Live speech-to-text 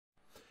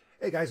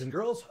Hey guys and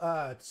girls,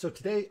 so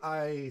today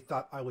I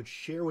thought I would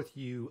share with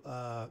you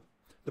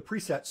the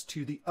presets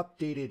to the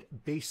updated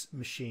Bass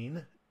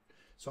Machine.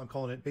 So I'm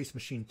calling it Bass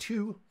Machine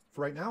 2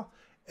 for right now.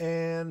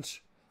 And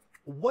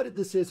what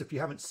this is, if you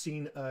haven't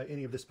seen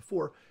any of this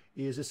before,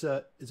 is this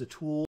is a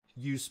tool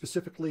used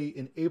specifically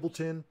in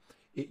Ableton.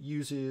 It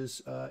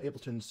uses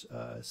Ableton's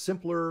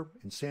simpler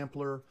and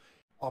sampler,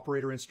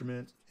 operator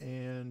instrument,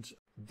 and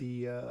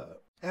the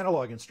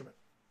analog instrument.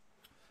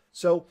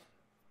 So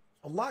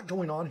a lot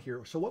going on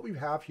here. So what we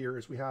have here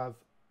is we have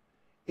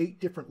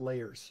 8 different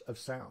layers of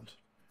sound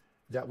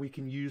that we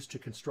can use to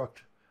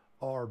construct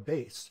our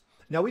bass.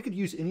 Now we could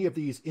use any of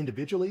these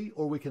individually,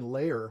 or we can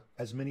layer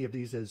as many of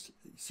these as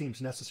seems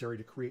necessary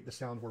to create the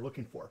sound we're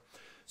looking for.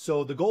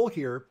 So the goal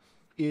here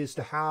is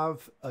to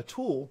have a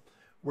tool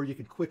where you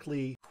can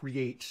quickly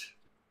create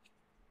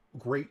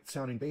great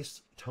sounding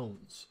bass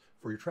tones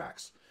for your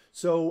tracks.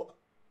 So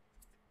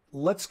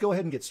let's go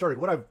ahead and get started.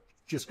 What I've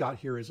just got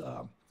here is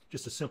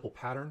just a simple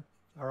pattern.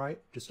 All right,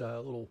 just a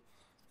little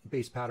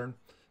bass pattern.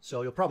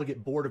 So you'll probably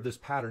get bored of this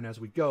pattern as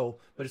we go,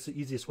 but it's the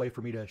easiest way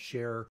for me to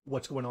share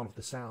what's going on with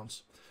the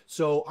sounds.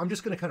 So I'm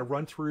just going to kind of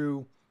run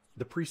through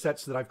the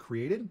presets that I've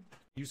created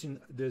using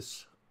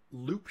this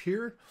loop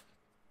here,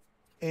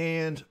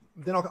 and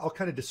then I'll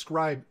kind of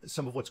describe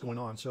some of what's going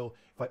on. So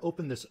if I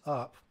open this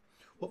up,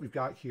 what we've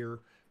got here,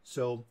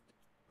 so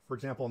for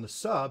example, on the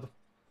sub,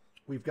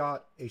 we've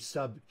got a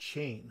sub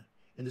chain,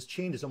 and this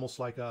chain is almost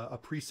like a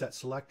preset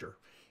selector,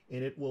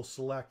 and it will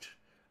select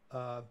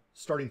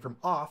starting from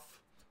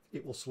off,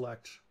 it will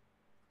select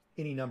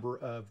any number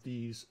of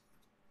these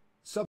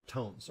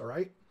subtones, all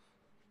right?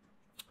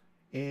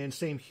 And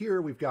same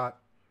here, we've got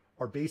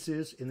our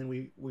basses, and then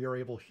we are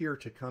able here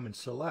to come and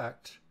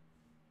select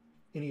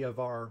any of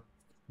our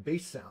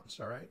bass sounds,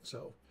 all right?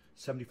 So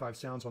 75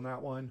 sounds on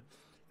that one.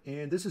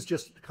 And this is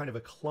just kind of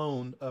a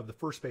clone of the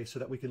first bass so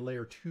that we can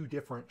layer 2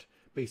 different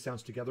bass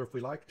sounds together if we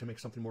like to make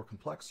something more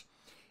complex.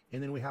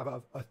 And then we have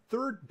a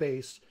third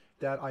bass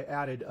that I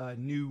added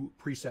new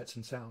presets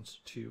and sounds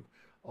to,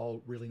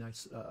 all really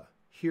nice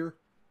here.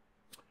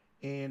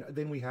 And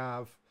then we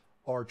have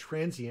our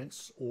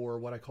transients, or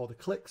what I call the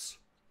clicks.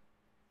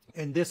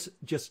 And this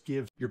just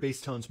gives your bass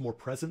tones more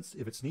presence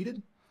if it's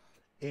needed.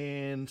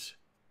 And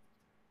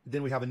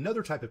then we have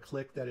another type of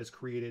click that is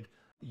created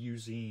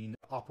using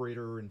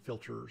operator and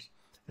filters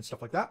and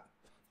stuff like that.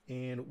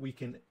 And we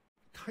can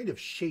kind of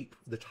shape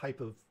the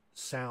type of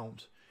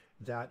sound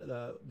that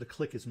the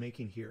click is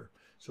making here.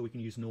 So we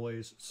can use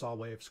noise, saw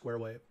wave, square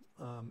wave,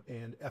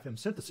 and FM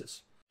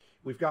synthesis.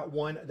 We've got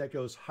one that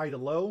goes high to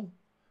low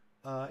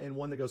and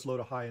one that goes low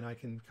to high, and I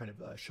can kind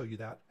of show you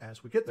that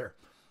as we get there.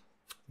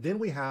 Then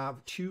we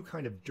have 2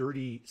 kind of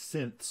dirty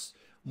synths,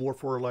 more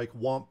for like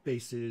womp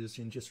basses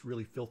and just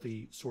really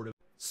filthy sort of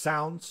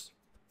sounds.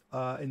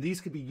 And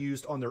these could be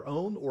used on their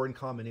own or in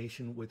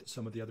combination with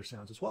some of the other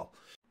sounds as well.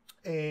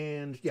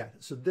 And yeah,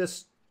 so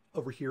this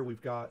over here,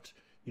 we've got,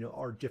 you know,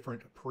 our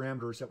different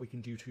parameters that we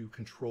can do to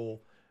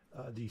control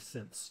these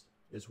synths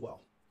as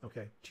well.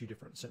 Okay, 2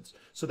 different synths.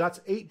 So that's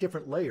 8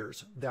 different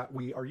layers that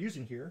we are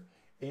using here.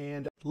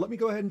 And let me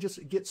go ahead and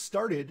just get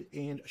started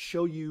and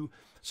show you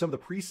some of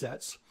the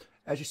presets.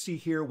 As you see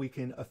here, we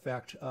can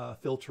affect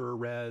filter,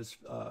 res,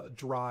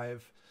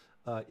 drive,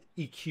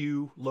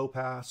 EQ, low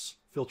pass,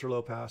 filter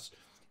low pass,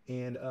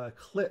 and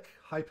click,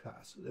 high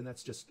pass. And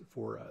that's just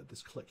for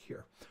this click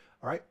here.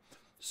 All right.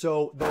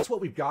 So that's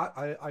what we've got.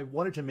 I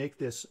wanted to make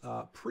this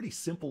pretty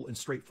simple and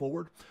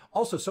straightforward.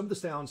 Also, some of the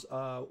sounds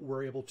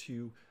we're able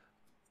to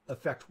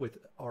affect with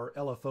our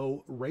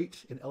LFO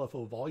rate and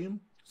LFO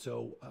volume.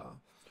 So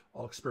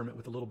I'll experiment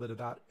with a little bit of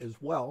that as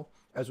well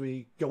as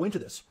we go into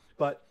this.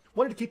 But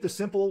wanted to keep this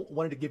simple,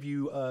 wanted to give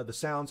you the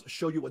sounds,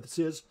 show you what this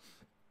is.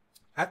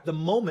 At the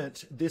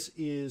moment, this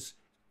is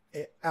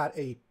at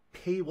a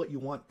pay what you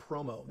want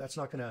promo. That's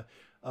not going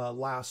to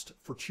last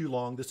for too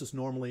long. This is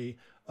normally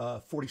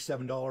a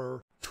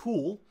 $47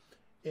 tool,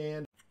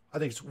 and I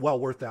think it's well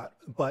worth that.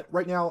 But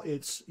right now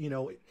it's, you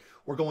know,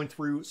 we're going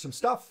through some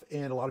stuff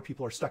and a lot of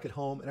people are stuck at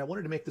home, and I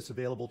wanted to make this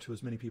available to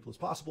as many people as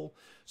possible.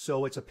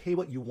 So it's a pay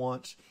what you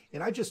want.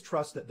 And I just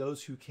trust that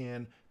those who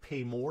can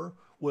pay more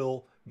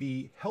will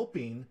be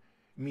helping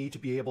me to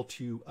be able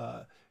to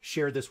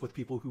share this with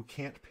people who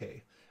can't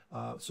pay.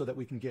 So that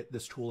we can get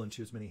this tool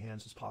into as many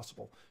hands as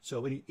possible.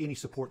 So any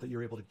support that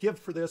you're able to give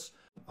for this,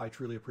 I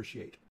truly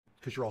appreciate,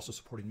 because you're also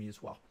supporting me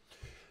as well.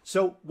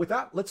 So with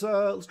that, let's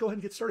go ahead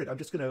and get started. I'm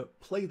just going to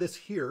play this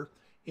here,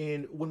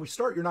 and when we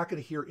start, you're not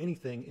going to hear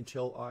anything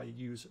until I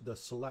use the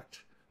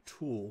select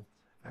tool.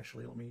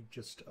 Actually, let me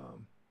just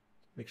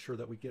make sure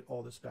that we get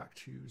all this back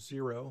to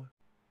 0,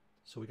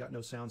 so we got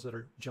no sounds that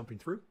are jumping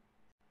through.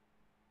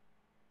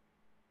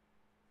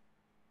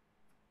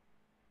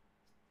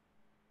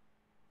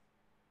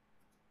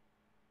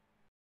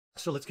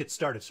 So let's get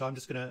started. So I'm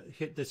just going to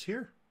hit this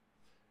here,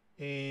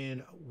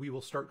 and we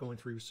will start going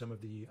through some of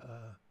the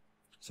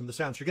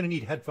sounds. You're going to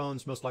need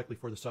headphones, most likely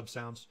for the sub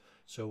sounds.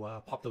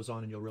 So pop those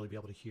on, and you'll really be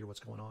able to hear what's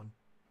going on.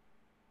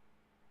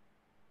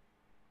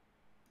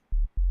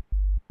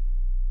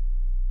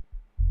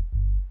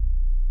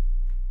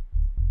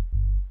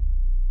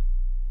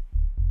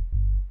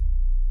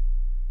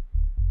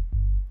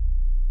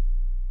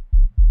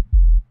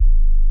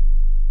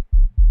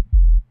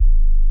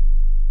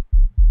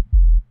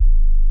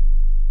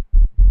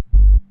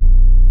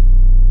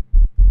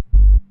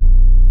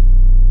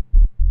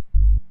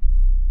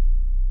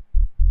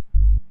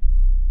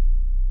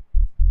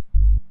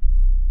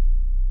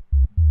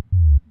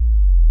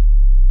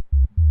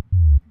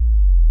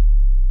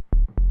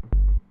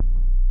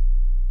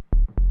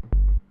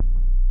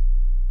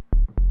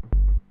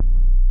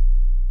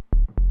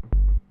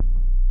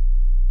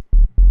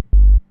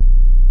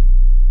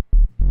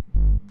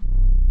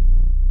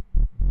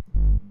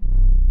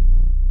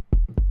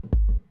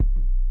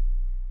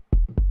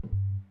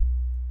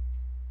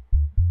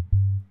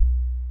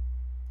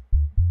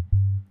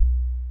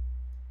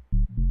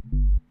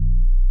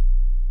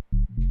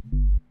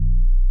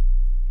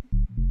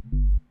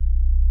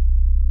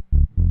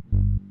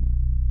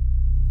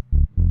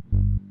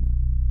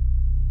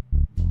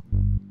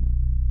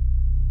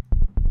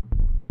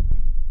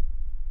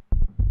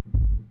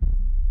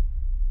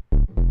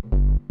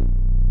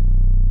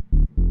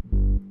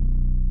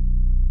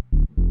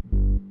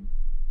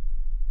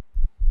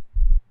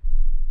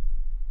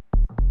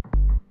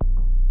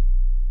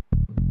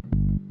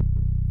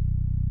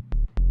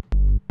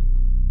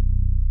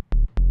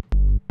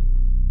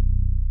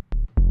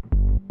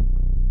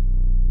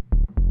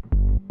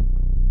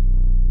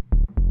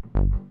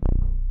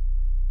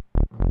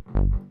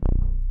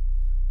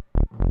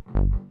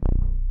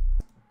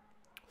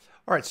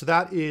 All right, so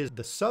that is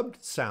the sub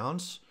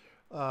sounds.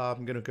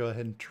 I'm going to go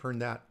ahead and turn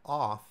that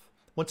off.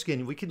 Once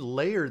again, we can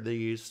layer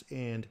these,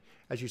 and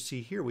as you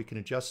see here, we can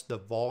adjust the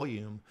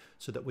volume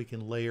so that we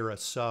can layer a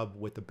sub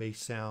with a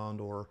bass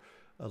sound or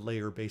a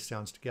layer bass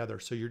sounds together.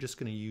 So you're just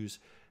going to use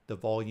the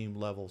volume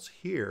levels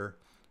here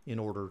in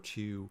order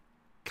to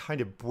kind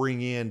of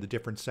bring in the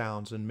different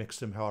sounds and mix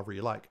them however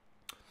you like.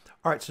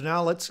 All right, so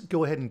now let's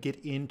go ahead and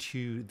get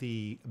into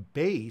the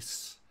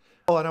bass.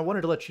 Oh, and I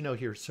wanted to let you know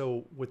here,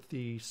 so with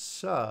the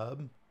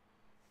sub,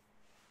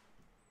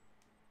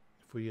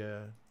 if we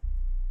have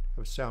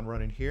a sound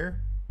running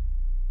here,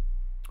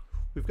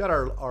 we've got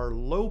our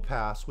low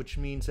pass, which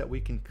means that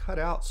we can cut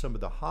out some of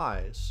the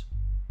highs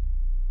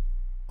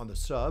on the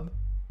sub.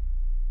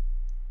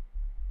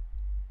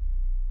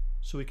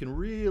 So we can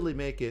really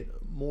make it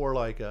more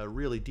like a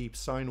really deep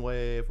sine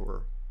wave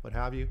or what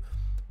have you.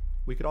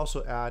 We could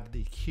also add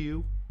the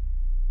Q.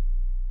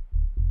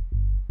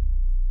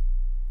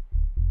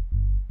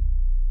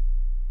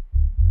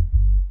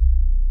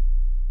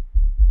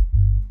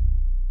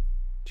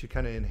 To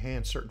kind of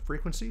enhance certain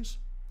frequencies.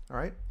 All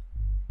right.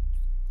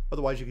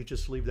 Otherwise, you could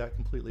just leave that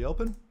completely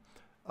open.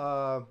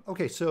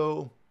 Okay,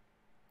 so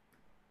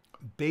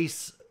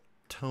bass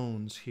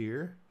tones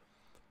here.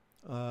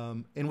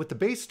 And with the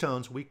bass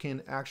tones, we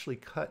can actually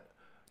cut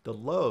the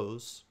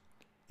lows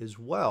as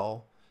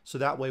well. So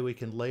that way we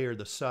can layer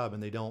the sub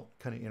and they don't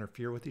kind of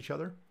interfere with each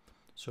other.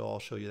 So I'll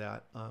show you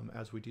that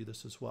as we do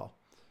this as well.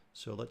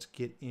 So let's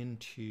get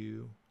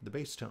into the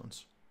bass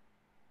tones.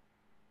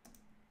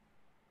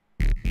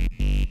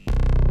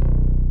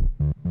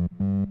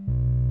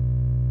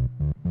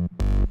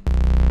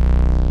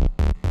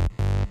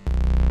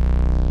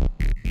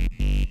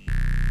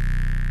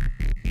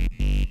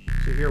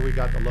 So here we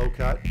got the low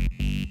cut.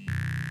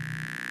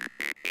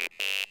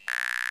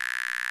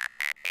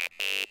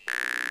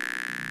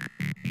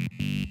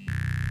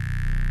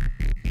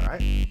 All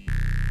right.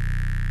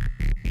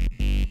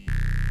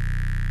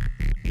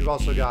 We've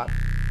also got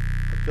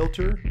a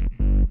filter,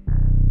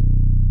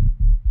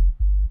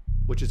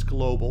 which is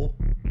global,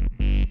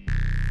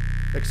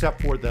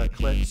 except for the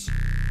clicks.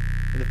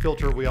 In the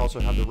filter, we also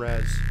have the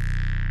res.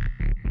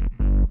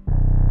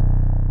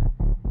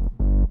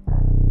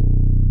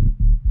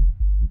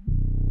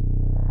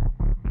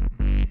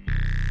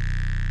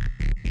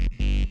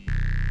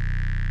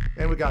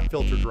 And we got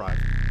filter drive.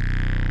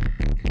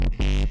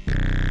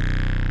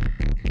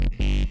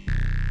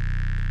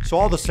 So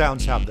all the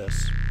sounds have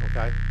this,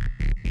 okay?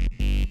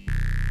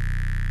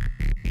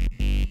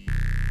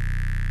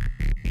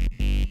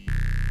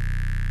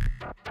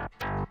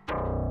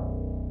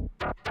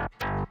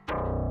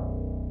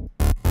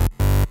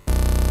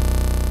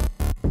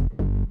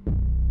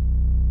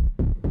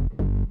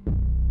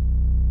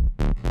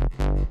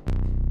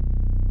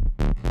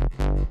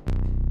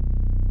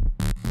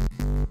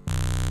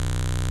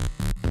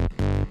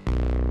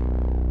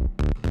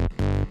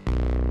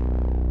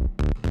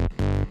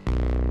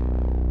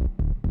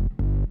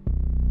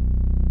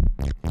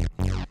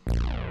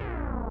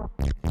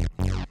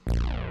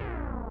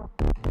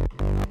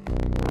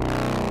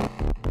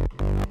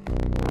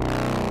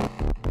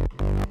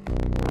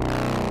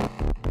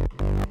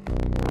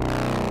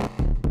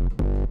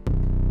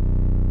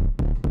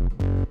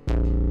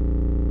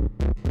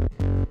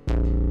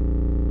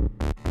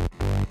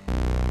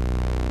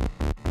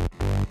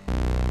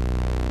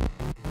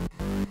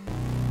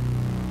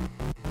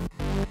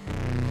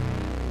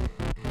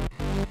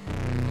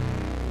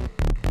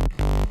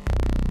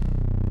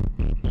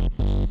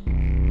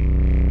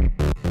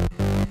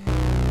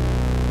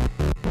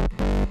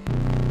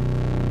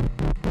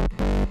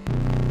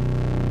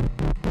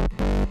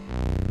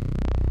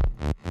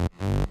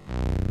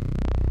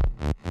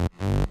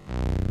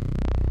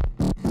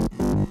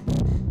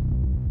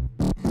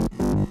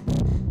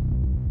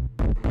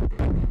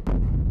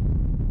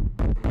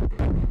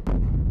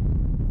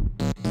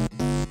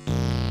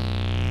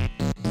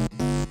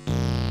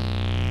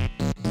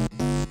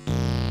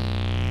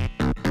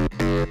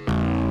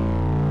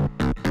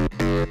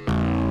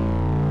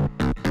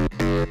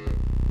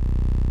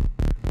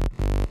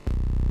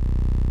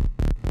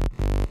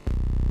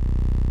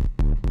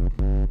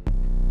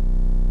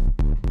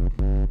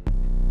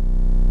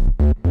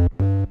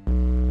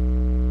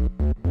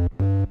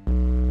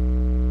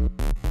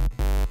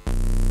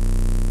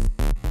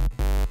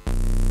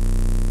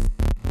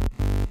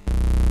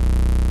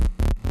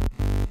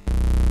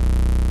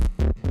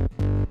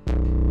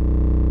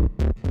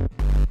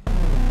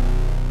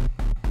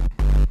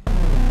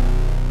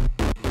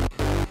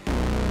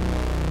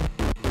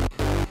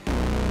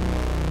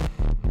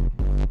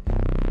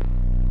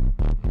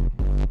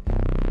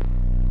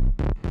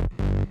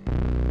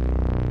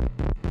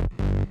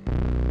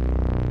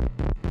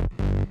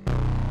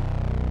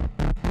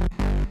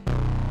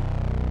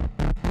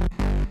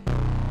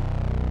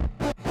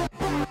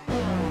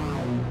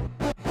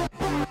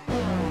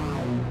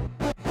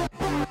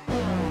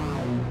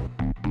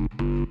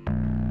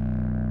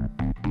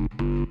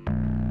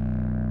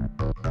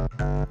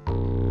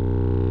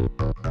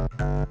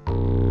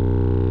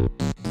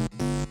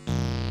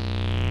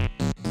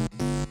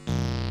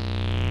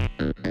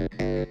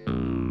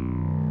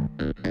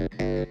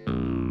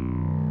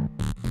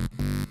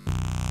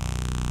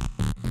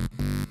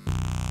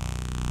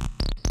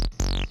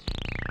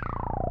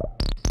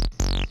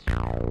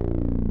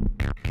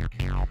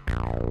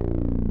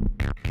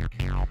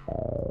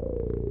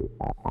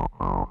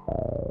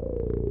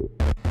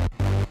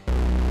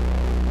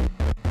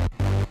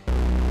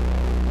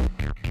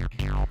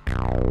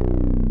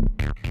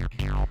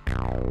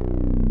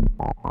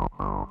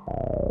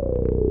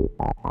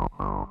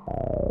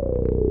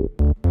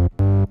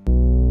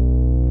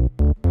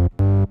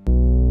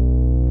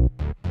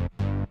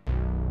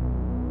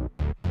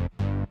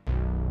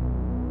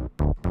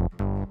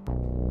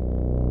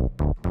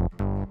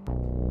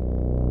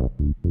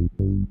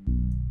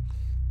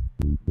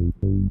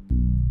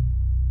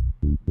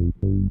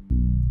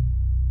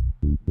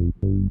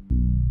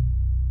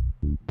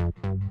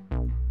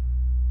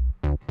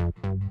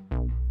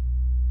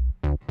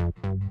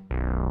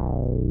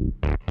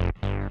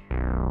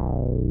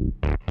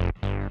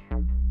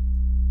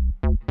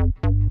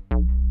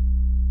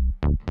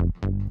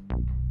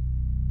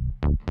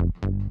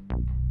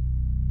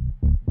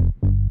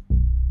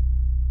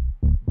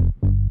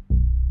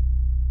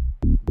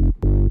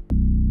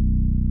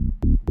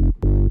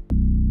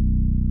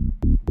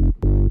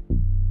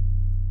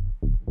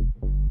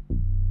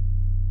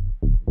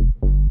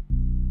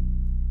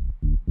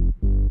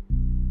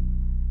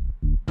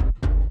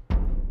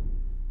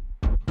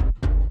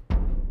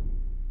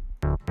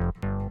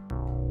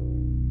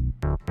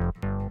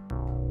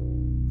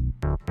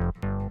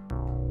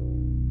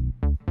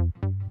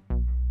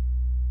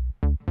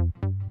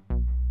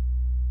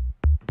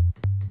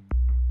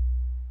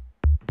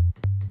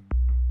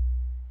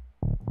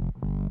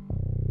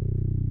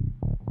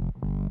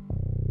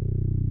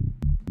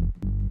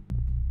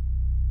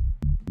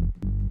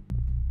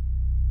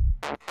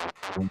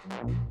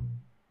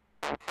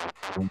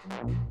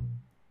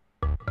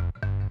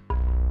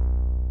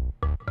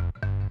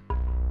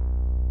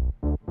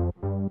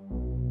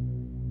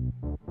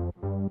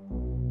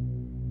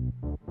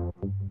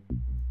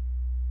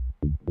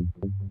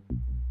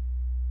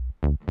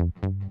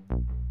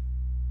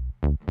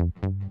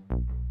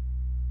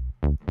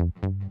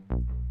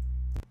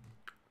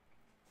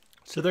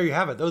 So there you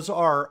have it. Those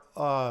are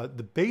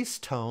the bass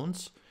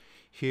tones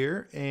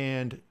here.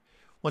 And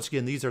once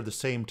again, these are the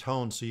same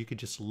tones, so you could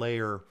just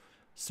layer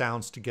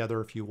sounds together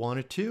if you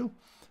wanted to.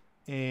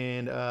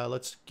 And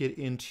let's get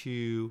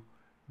into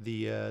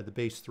the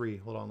bass 3.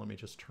 Hold on, let me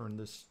just turn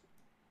this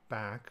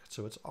back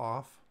so it's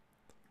off.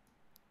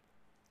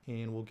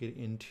 And we'll get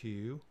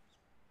into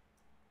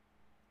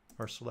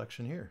our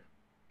selection here.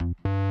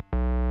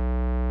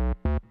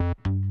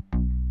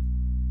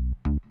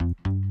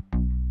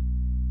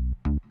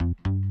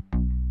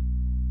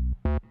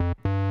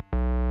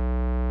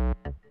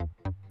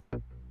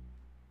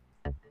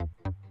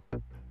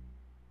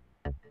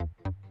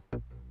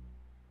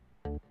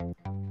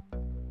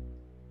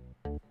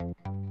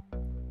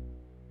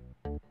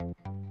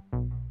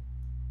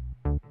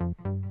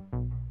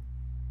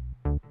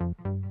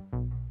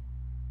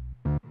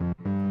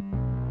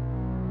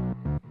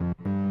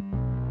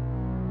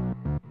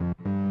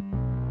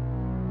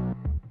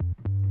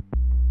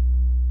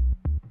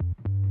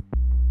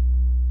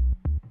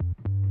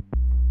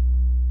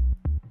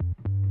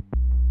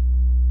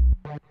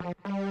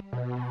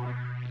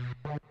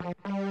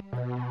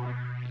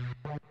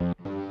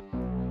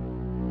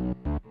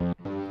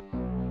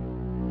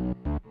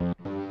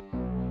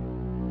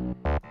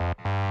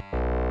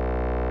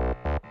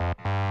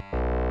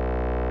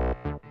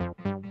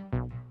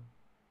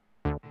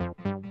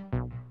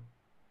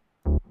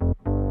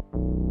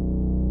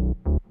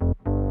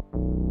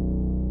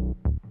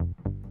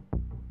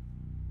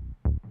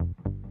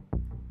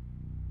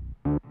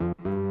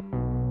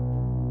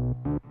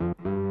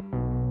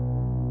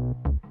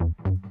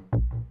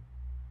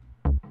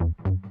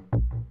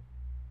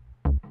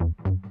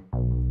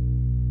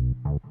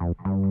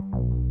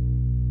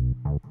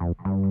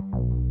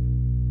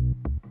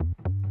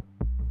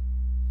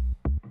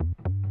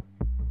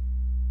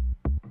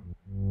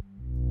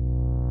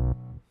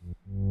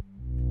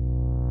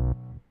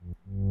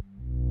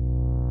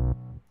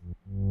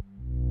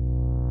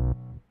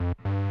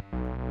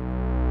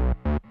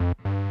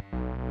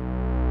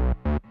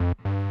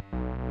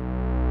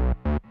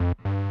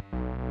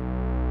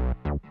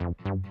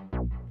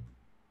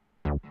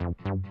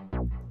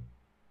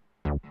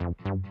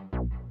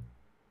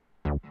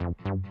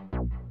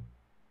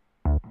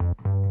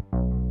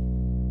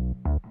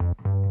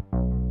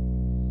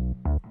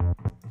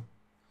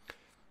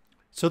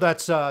 So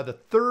that's the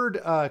third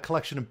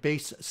collection of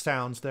bass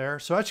sounds there.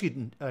 So as you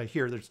can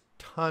hear, there's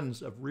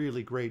tons of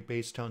really great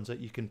bass tones that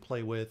you can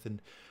play with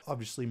and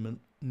obviously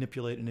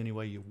manipulate in any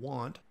way you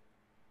want.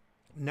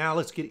 Now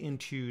let's get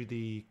into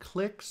the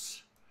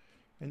clicks.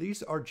 And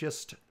these are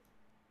just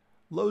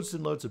loads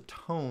and loads of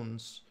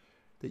tones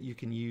that you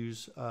can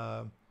use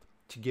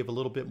to give a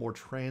little bit more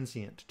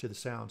transient to the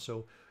sound.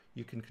 So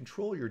you can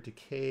control your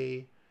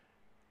decay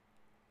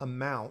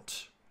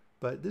amount,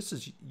 but this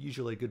is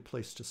usually a good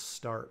place to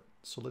start.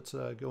 So let's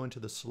go into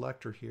the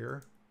selector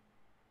here.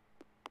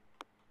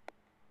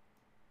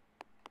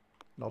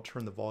 And I'll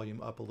turn the volume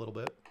up a little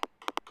bit.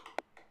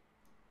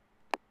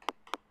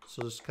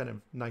 So this kind of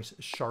nice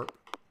sharp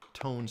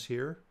tones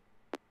here.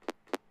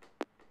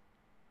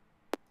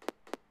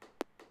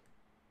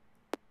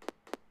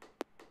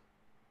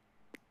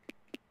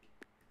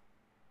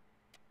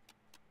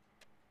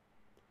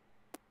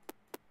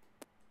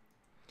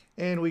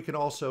 And we can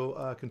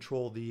also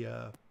control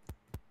the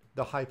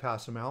high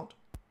pass amount,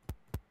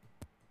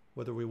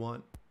 whether we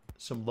want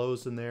some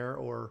lows in there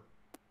or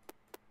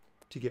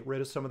to get rid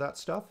of some of that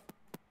stuff.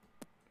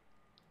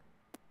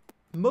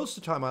 Most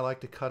of the time I like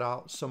to cut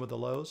out some of the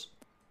lows.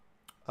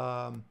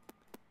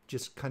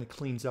 Just kind of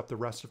cleans up the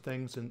rest of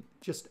things and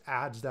just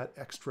adds that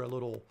extra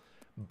little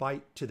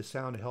bite to the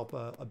sound to help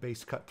a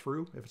bass cut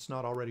through if it's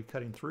not already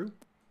cutting through.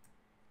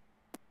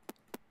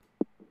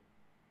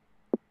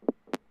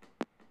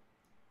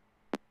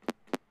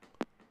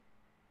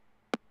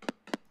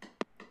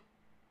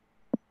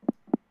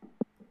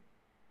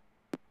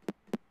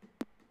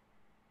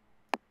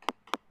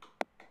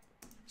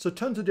 So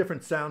tons of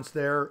different sounds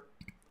there.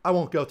 I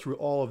won't go through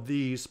all of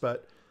these,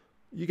 but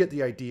you get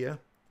the idea.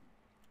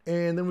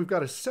 And then we've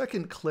got a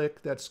second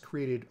click that's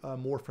created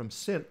more from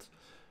synth.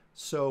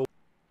 So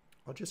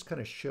I'll just kind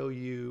of show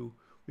you.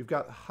 We've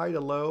got high to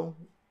low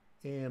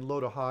and low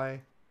to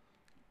high.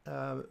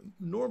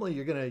 Normally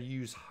you're going to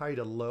use high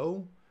to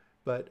low,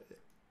 but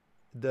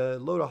the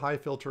low to high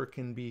filter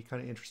can be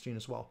kind of interesting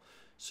as well.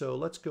 So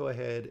let's go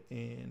ahead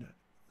and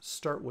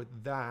start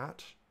with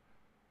that.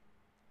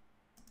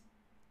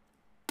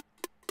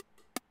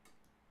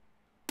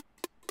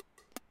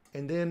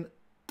 And then,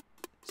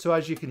 so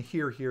as you can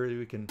hear here,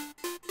 we can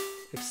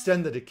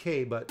extend the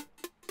decay, but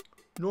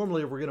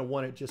normally we're going to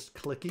want it just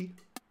clicky.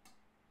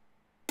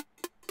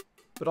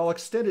 But I'll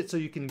extend it so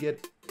you can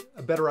get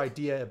a better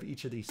idea of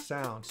each of these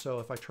sounds. So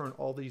if I turn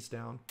all these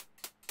down,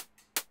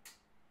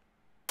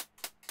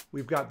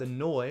 we've got the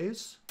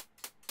noise,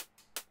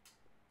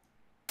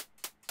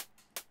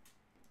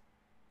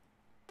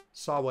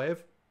 saw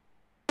wave,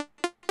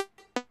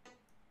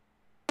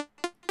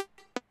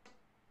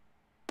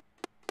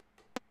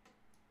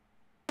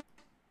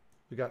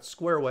 we got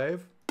square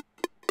wave,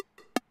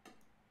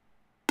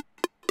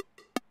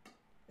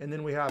 and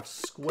then we have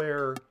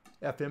square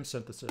FM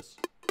synthesis.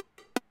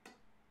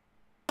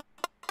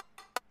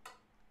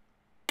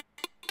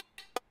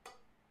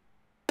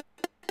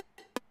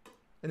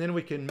 And then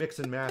we can mix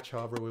and match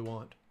however we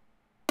want.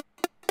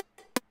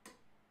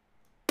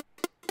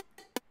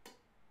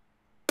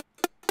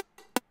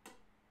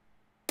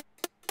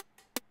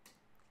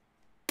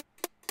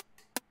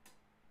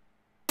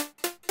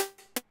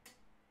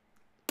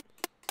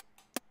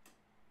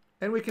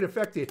 And we can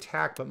affect the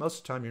attack, but most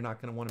of the time you're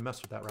not going to want to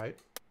mess with that, right?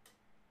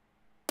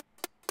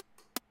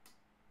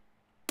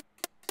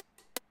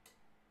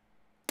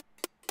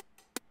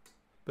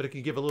 But it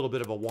can give a little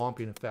bit of a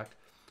whomping effect.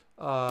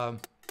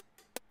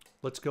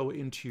 Let's go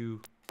into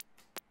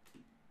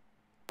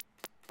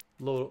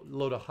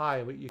low to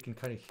high. You can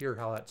kind of hear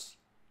how that's...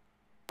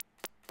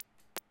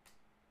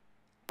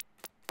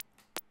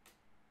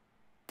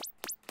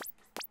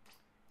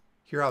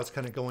 Hear how it's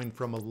kind of going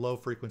from a low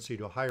frequency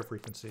to a higher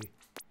frequency.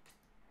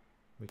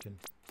 We can...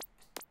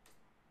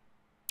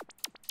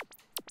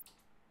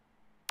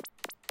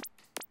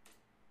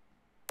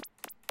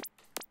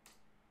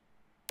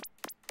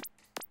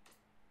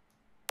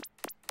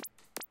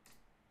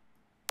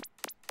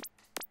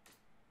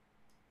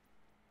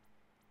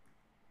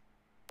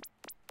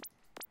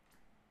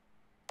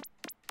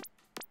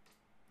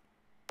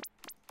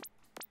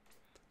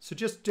 So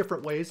just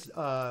different ways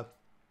to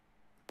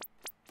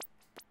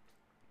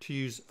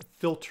use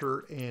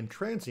filter and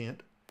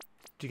transient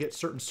to get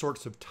certain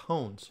sorts of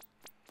tones.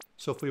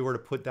 So if we were to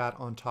put that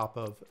on top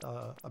of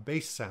a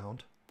bass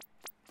sound,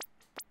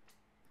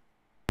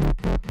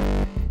 and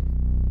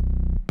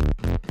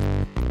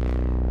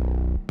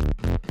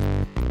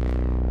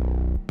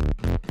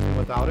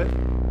without it,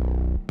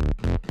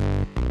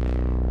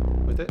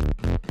 with it,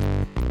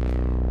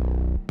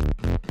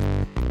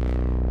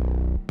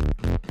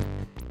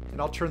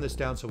 and I'll turn this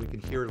down so we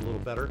can hear it a little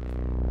better,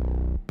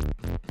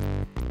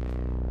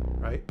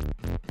 right?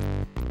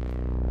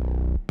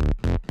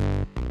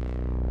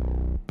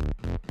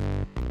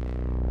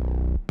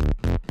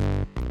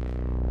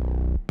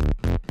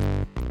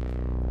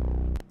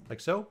 Like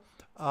so.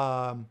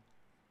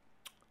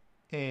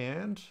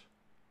 And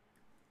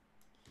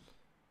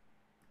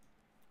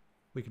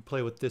we can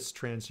play with this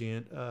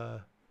transient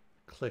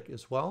click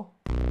as well.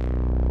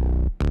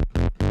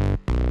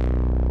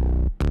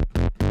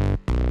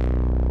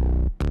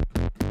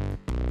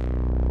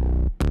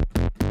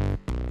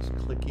 It's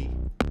clicky.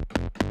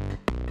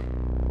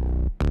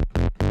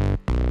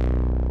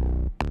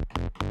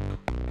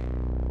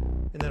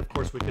 And then of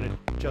course we can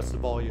adjust the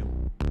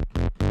volume.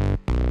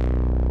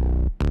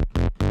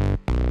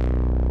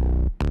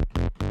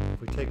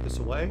 Take this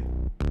away.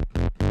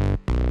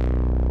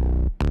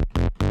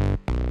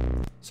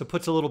 So it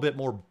puts a little bit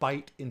more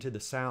bite into the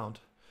sound,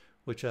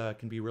 which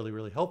can be really,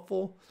 really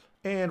helpful.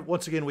 And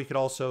once again, we could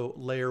also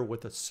layer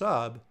with a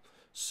sub.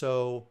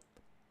 So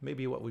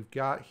maybe what we've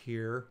got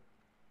here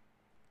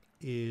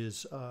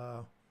is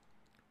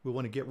we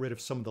want to get rid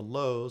of some of the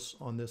lows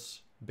on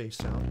this bass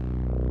sound.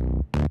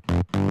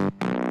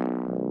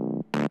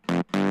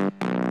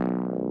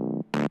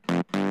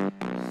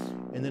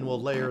 And then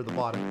we'll layer the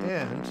bottom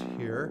end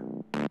here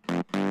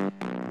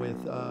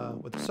with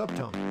a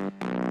subtone.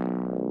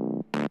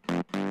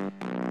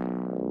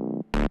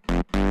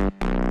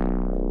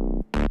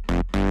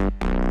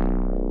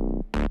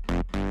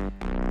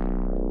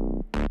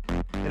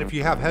 And if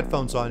you have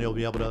headphones on, you'll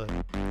be able to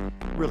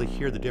really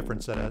hear the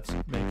difference that it's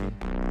making.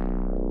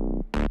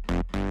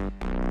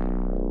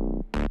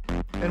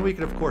 And we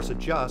can, of course,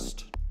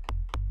 adjust.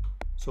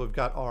 So we've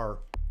got our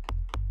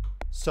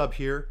sub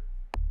here,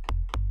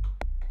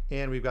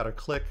 and we've got a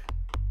click,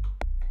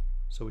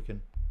 so we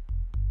can,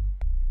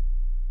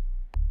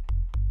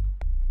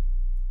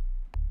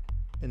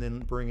 and then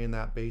bring in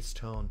that bass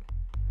tone.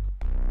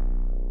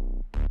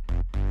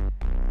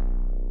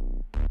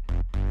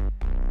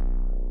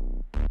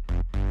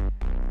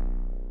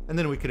 And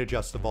then we can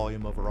adjust the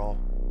volume overall.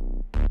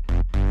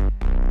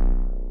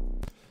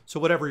 So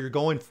whatever you're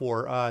going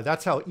for,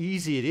 that's how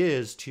easy it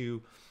is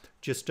to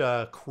just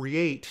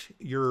create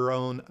your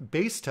own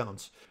bass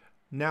tones.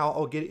 Now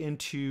I'll get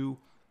into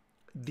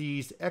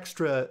these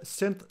extra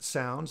synth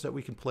sounds that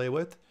we can play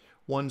with.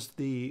 One's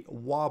the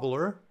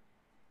wobbler,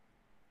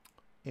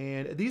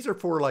 and these are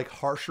for like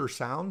harsher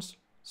sounds.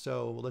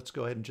 So let's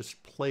go ahead and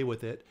just play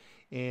with it.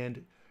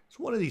 And it's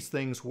one of these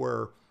things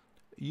where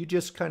you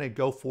just kind of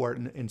go for it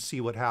and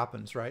see what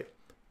happens, right?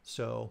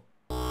 So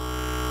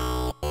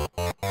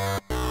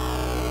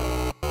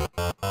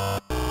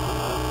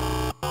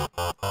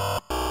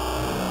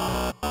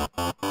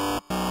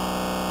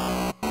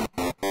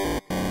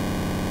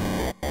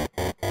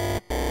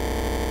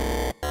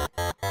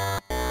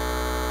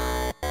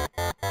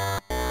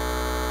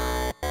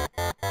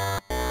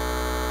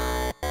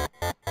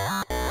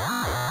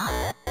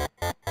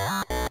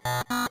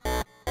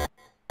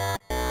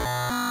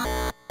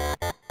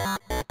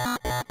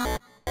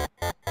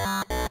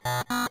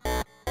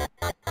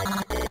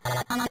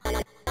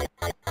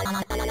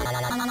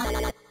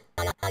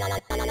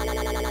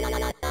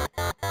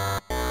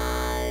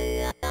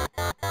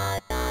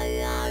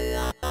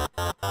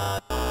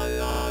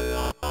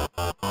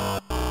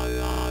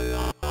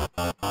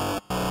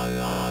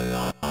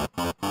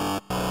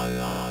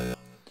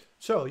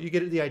So you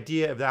get the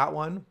idea of that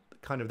one,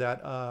 kind of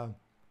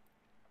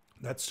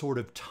that sort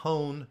of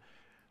tone,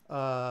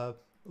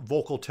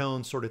 vocal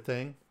tone sort of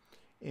thing.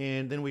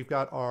 And then we've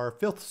got our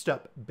fifth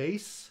step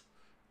bass.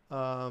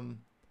 And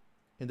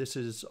this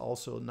is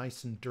also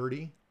nice and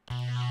dirty.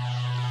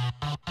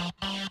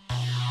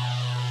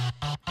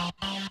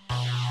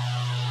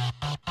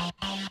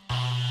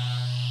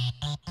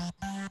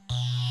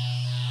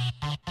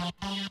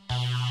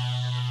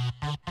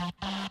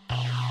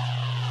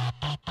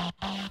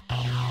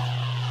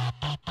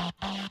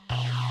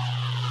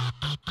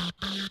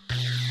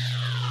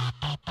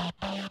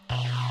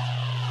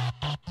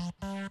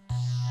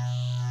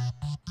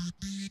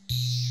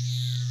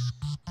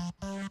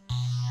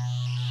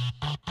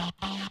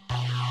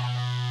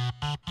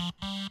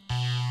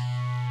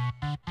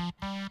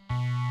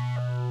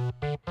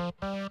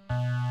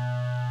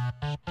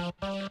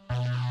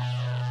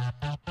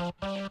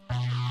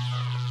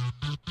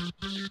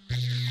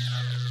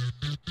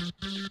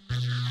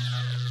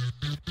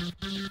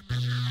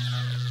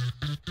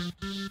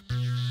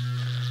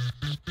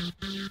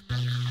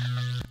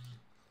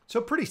 So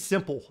pretty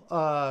simple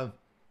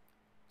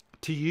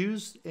to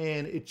use,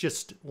 and it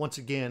just, once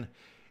again,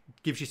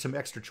 gives you some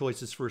extra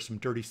choices for some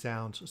dirty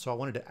sounds. So I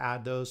wanted to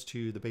add those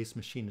to the bass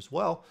machine as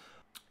well.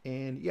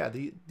 And yeah,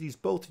 these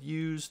both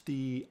use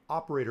the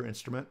operator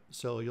instrument,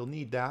 so you'll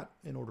need that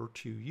in order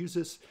to use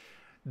this.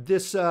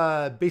 This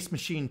Bass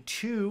Machine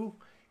 2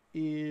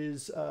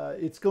 is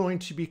it's going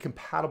to be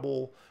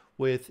compatible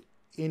with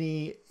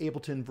any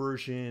Ableton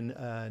version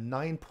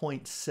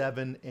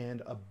 9.7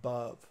 and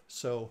above.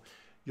 So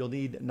you'll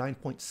need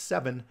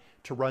 9.7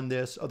 to run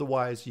this.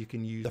 Otherwise, you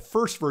can use the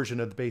first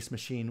version of the Bass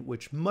Machine,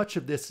 which much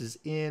of this is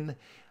in.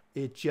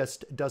 It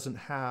just doesn't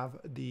have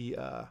the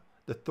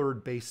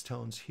third bass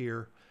tones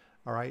here.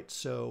 All right,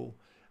 so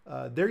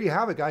there you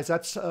have it, guys.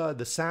 That's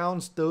the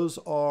sounds. Those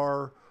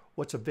are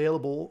what's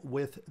available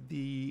with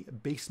the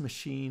Bass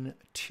Machine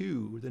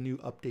 2, the new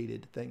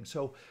updated thing.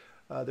 So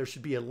there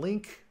should be a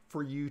link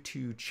for you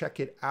to check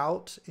it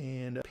out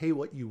and pay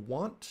what you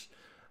want.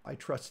 I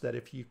trust that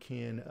if you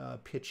can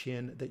pitch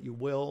in, that you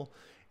will,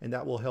 and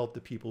that will help the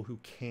people who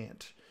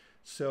can't.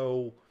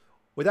 So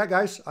with that,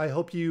 guys, I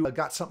hope you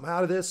got something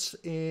out of this,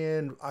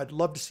 and I'd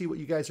love to see what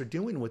you guys are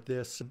doing with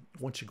this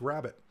once you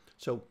grab it.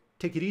 So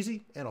take it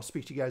easy, and I'll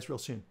speak to you guys real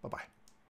soon. Bye-bye.